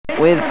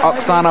with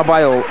Oksana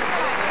Baiul.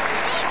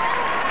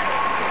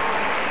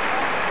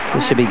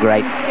 This should be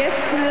great.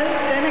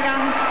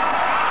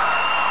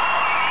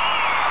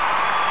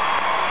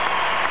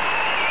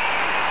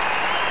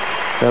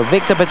 So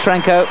Viktor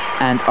Petrenko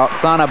and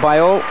Oksana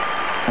Baiul,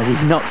 as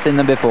you've not seen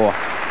them before.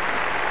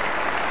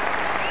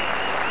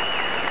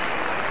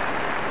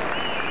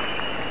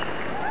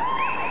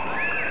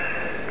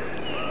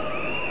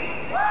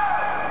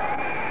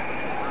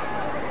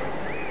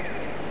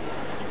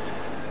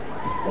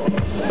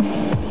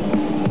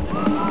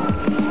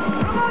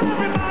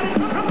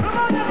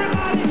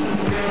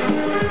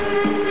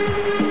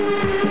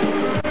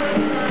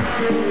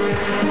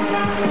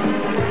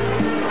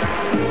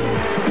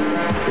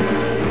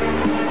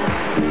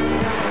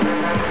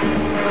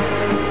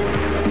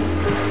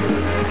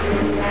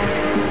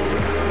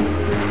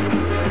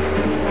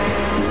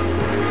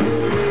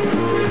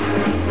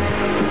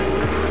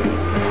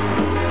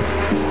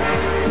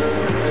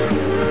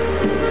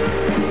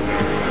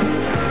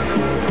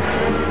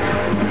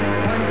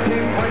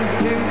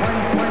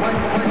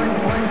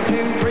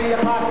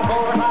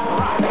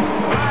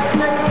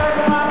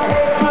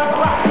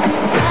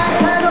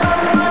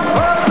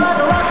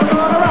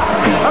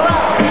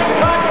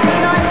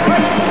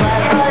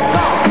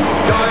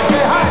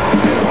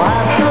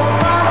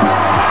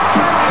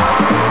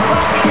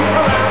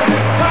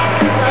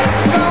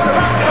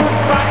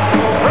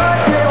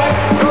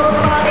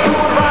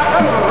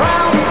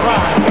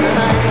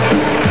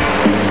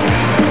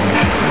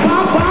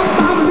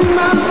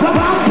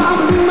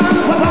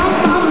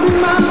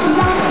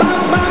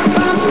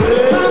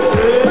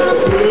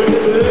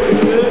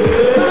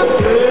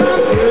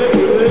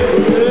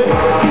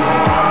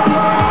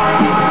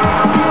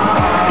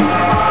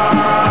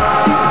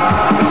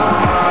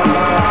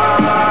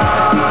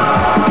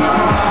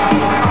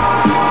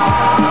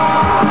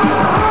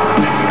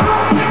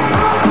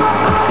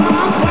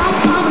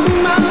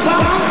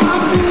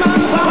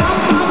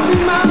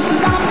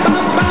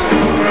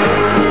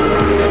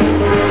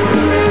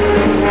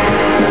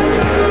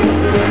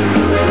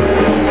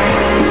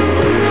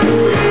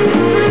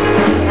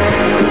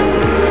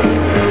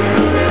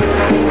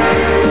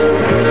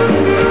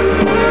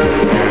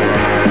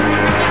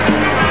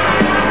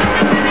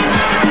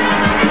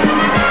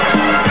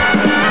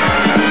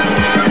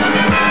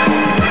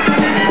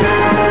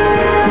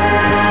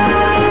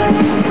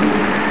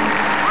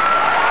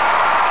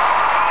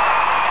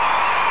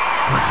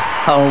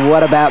 Oh,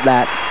 what about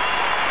that?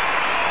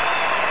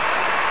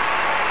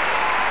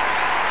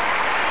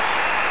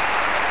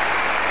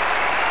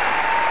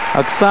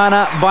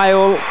 Oksana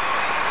Baiul,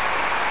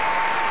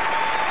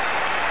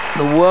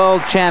 the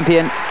world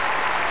champion,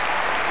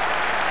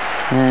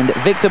 and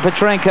Viktor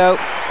Petrenko,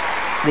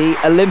 the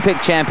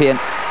Olympic champion.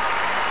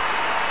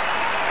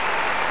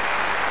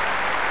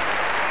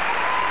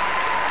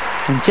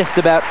 And just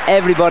about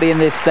everybody in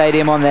this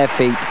stadium on their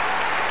feet.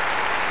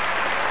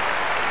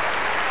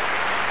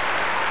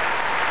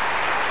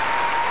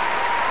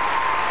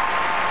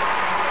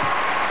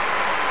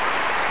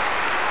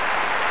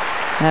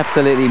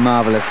 Absolutely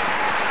marvelous.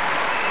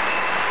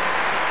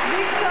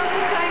 Viktor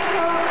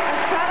Petrenko,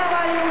 Oksana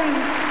Baiul.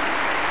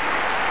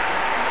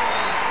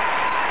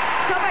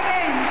 Come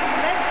again.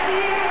 Let's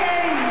see it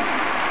again.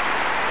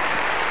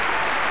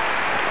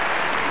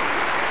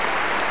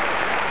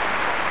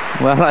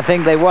 Well, I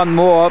think they won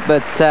more,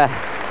 but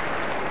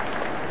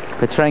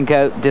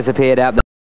Petrenko disappeared out there.